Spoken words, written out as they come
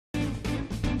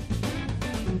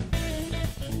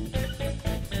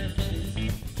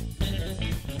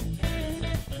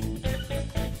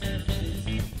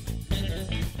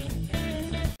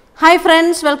Hi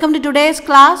friends, welcome to today's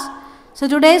class. So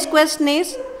today's question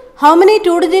is, how many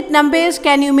two-digit numbers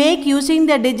can you make using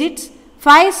the digits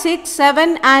 5, 6,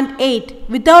 7 and 8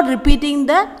 without repeating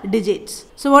the digits?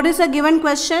 So what is the given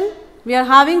question? We are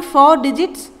having 4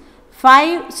 digits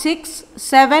 5, 6,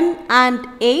 7 and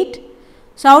 8.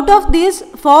 So out of these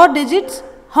 4 digits,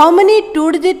 how many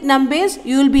two-digit numbers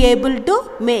you will be able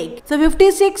to make? So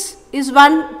 56 is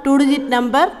one two-digit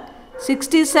number,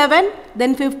 67,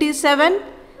 then 57,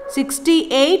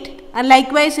 68 and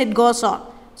likewise it goes on.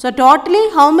 So totally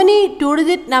how many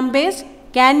two-digit numbers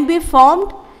can be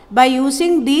formed by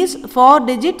using these 4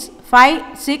 digits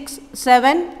 5, 6,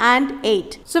 7 and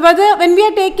 8. So when we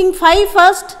are taking 5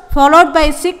 first followed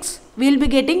by 6, we will be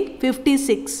getting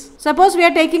 56. Suppose we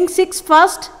are taking 6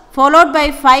 first followed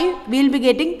by 5, we will be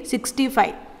getting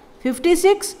 65.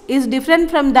 56 is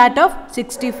different from that of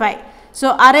 65.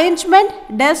 So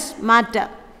arrangement does matter.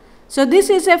 So this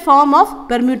is a form of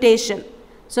permutation.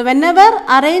 So whenever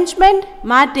arrangement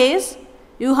matters,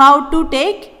 you have to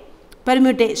take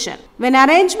permutation. When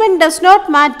arrangement does not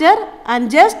matter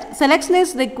and just selection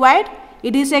is required,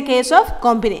 it is a case of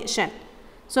combination.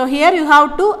 So here you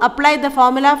have to apply the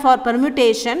formula for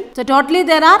permutation. So totally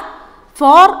there are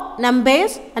 4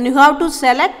 numbers and you have to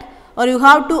select or you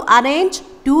have to arrange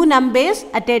 2 numbers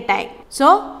at a time.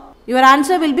 So your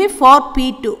answer will be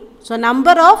 4P2. So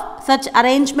number of such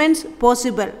arrangements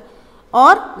possible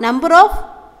or number of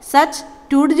such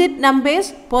 2-digit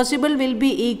numbers possible will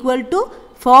be equal to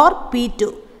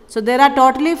 4P2. So there are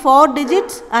totally 4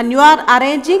 digits and you are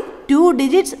arranging 2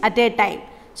 digits at a time.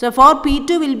 So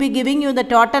 4P2 will be giving you the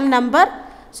total number.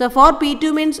 So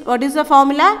 4P2 means what is the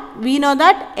formula? We know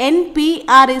that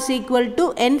NPR is equal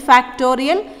to n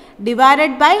factorial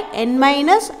divided by n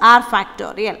minus r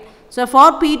factorial. So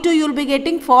for P2 you will be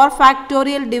getting 4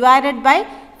 factorial divided by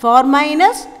 4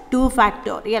 minus 2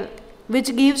 factorial,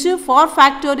 which gives you 4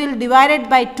 factorial divided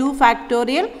by 2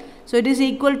 factorial. So it is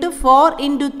equal to 4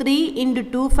 into 3 into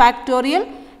 2 factorial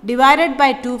divided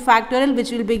by 2 factorial,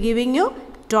 which will be giving you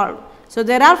 12. So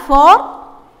there are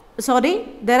 12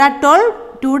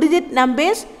 two-digit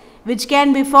numbers which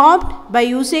can be formed by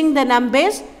using the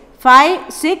numbers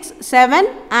 5, 6, 7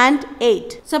 and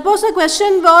 8. Suppose the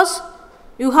question was,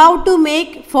 you have to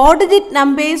make 4-digit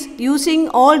numbers using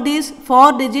all these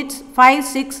 4 digits 5,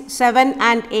 6, 7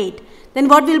 and 8. Then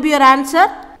what will be your answer?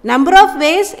 Number of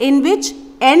ways in which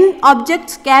n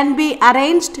objects can be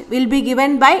arranged will be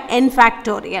given by n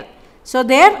factorial. So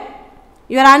there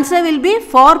your answer will be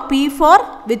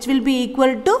 4P4, which will be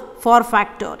equal to 4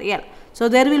 factorial. So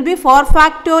there will be 4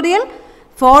 factorial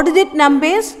 4-digit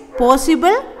numbers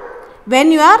possible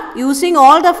when you are using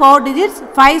all the 4 digits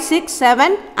 5, 6,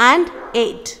 7 and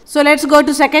 8. So let's go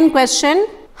to second question.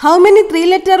 How many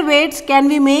 3-letter words can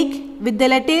we make with the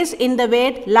letters in the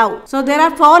word love? So there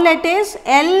are 4 letters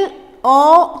L,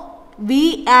 O,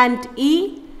 V and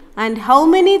E, and how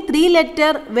many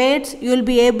 3-letter words you will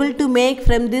be able to make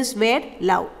from this word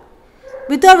love?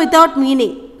 With or without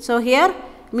meaning. So here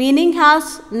meaning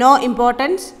has no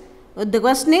importance. The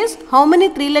question is how many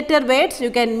 3-letter words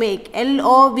you can make.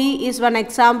 LOV is one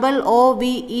example,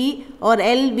 OVE or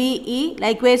LVE,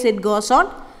 likewise it goes on.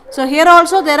 So here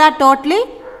also there are totally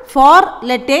 4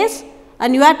 letters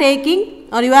and you are taking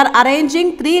or you are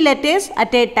arranging 3 letters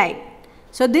at a time.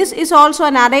 So this is also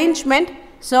an arrangement.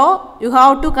 So you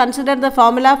have to consider the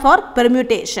formula for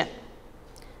permutation.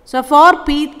 So for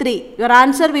P3, your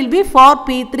answer will be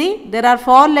 4P3. There are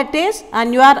 4 letters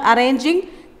and you are arranging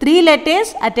 3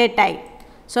 letters at a time.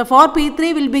 So for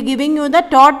P3 will be giving you the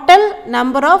total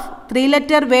number of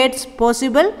 3-letter words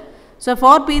possible. So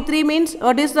for P3 means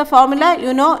what is the formula?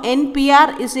 You know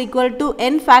NPR is equal to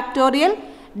n factorial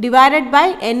divided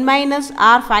by n minus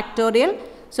r factorial.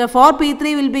 So for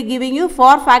P3 will be giving you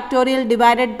 4 factorial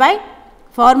divided by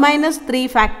 4 minus 3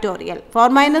 factorial. 4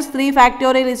 minus 3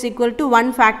 factorial is equal to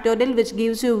 1 factorial, which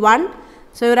gives you 1.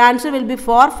 So your answer will be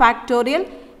 4 factorial,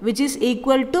 which is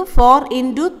equal to 4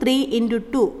 into 3 into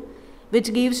 2,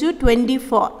 which gives you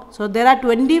 24. So there are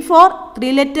 24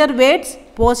 3-letter words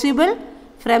possible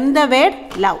from the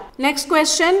word love. Next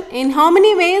question. In how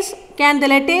many ways can the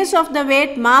letters of the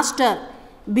word master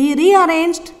be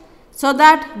rearranged so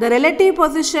that the relative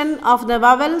position of the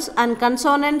vowels and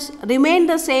consonants remain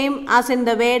the same as in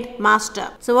the word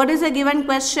master? So what is the given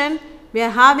question? We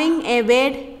are having a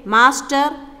word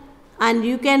master and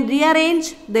you can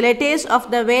rearrange the letters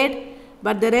of the word,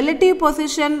 but the relative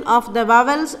position of the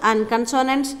vowels and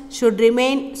consonants should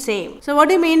remain same. So what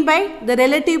do you mean by the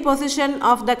relative position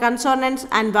of the consonants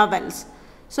and vowels?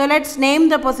 So let's name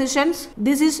the positions.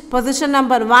 This is position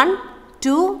number 1,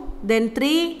 2, then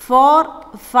 3, 4,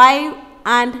 5,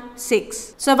 and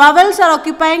 6. So vowels are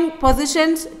occupying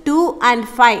positions 2 and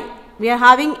 5. We are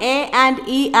having A and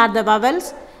E are the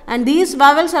vowels, and these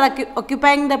vowels are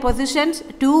occupying the positions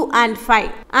 2 and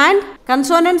 5, and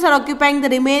consonants are occupying the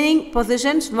remaining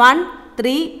positions 1,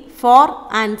 3, 4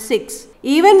 and 6.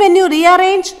 Even when you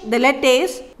rearrange the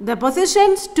lattice, the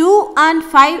positions 2 and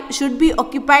 5 should be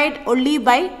occupied only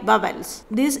by vowels.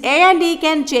 This A and E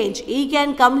can change. E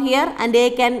can come here and A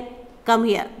can come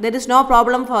here. There is no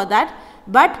problem for that.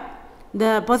 But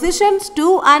the positions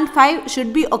 2 and 5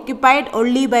 should be occupied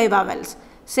only by vowels.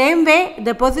 Same way,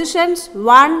 the positions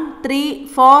 1, 3,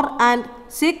 4 and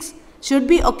 6 should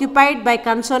be occupied by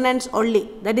consonants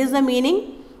only. That is the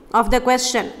meaning of the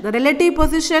question. The relative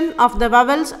position of the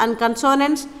vowels and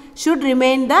consonants should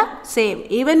remain the same.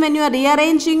 Even when you are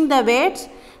rearranging the words,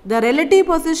 the relative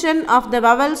position of the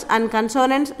vowels and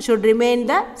consonants should remain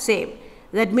the same.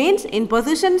 That means in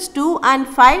positions 2 and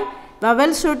 5,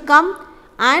 vowels should come,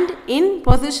 and in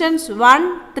positions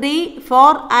 1, 3,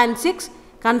 4 and 6,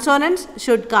 consonants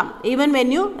should come even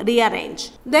when you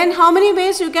rearrange. Then how many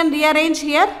ways you can rearrange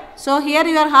here? So here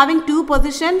you are having 2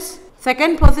 positions,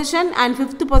 second position and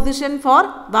fifth position for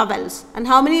vowels. And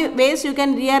how many ways you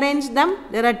can rearrange them?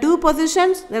 There are 2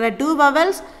 positions, there are 2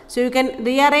 vowels, so you can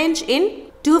rearrange in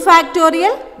 2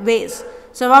 factorial ways.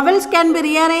 So vowels can be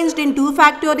rearranged in 2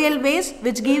 factorial ways,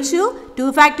 which gives you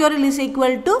 2 factorial is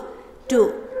equal to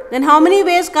 2. Then how many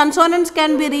ways consonants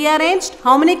can be rearranged?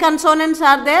 How many consonants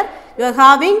are there? You are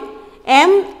having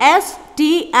M, S,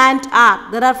 T and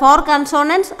R. There are 4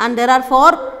 consonants and there are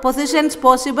 4 positions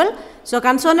possible. So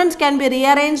consonants can be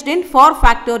rearranged in 4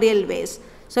 factorial ways.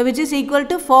 So which is equal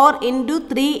to 4 into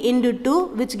 3 into 2,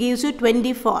 which gives you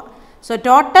 24. So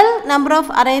total number of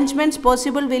arrangements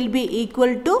possible will be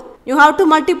equal to, you have to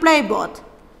multiply both.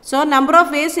 So number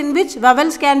of ways in which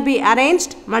vowels can be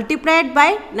arranged multiplied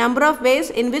by number of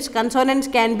ways in which consonants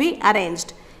can be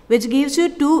arranged, which gives you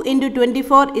 2 into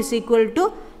 24 is equal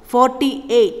to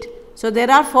 48. So there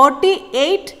are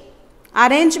 48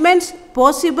 arrangements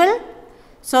possible,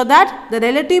 so that the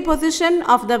relative position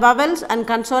of the vowels and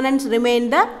consonants remain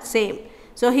the same.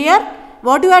 So here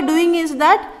what you are doing is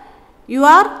that you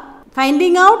are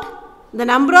finding out the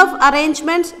number of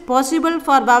arrangements possible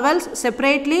for vowels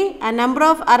separately and number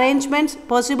of arrangements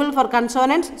possible for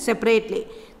consonants separately.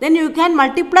 Then you can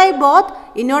multiply both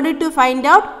in order to find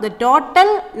out the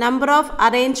total number of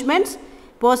arrangements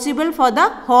possible for the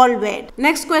whole word.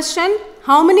 Next question.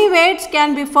 How many words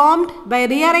can be formed by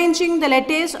rearranging the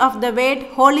letters of the word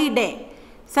holiday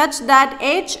such that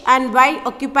H and Y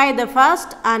occupy the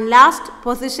first and last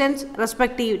positions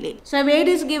respectively? So a word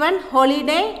is given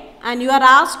holiday and you are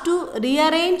asked to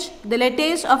rearrange the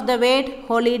letters of the word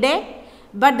holiday,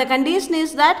 but the condition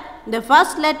is that the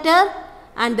first letter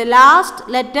and the last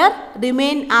letter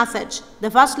remain as such. The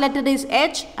first letter is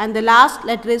H and the last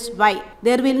letter is Y.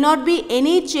 There will not be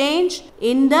any change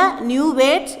in the new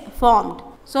words formed.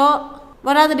 So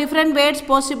what are the different words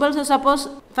possible? So suppose,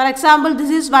 for example,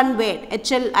 this is one word,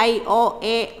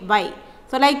 HLIOAY.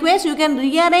 So likewise you can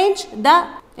rearrange the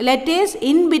letters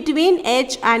in between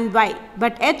H and Y,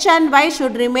 but H and Y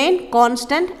should remain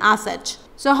constant as such.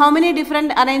 So how many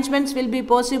different arrangements will be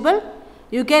possible?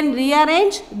 You can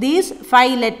rearrange these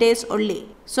 5 letters only.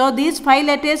 So these 5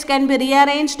 letters can be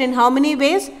rearranged in how many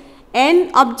ways?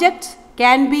 N objects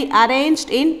can be arranged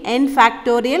in n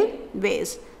factorial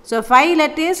ways. So 5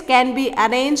 letters can be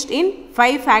arranged in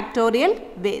 5 factorial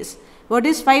ways. What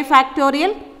is 5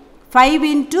 factorial? 5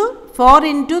 into 4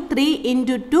 into 3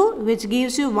 into 2, which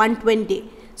gives you 120.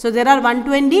 So there are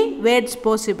 120 words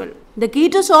possible. The key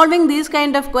to solving these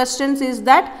kind of questions is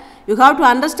that you have to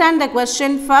understand the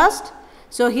question first.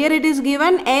 So here it is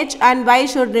given H and Y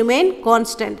should remain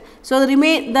constant. So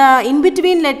the in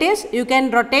between letters you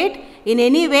can rotate in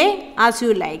any way as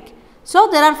you like. So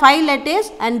there are 5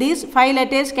 letters and these 5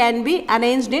 letters can be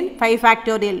arranged in 5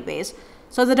 factorial ways.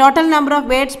 So the total number of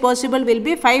words possible will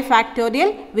be 5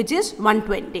 factorial, which is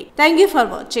 120. Thank you for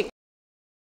watching.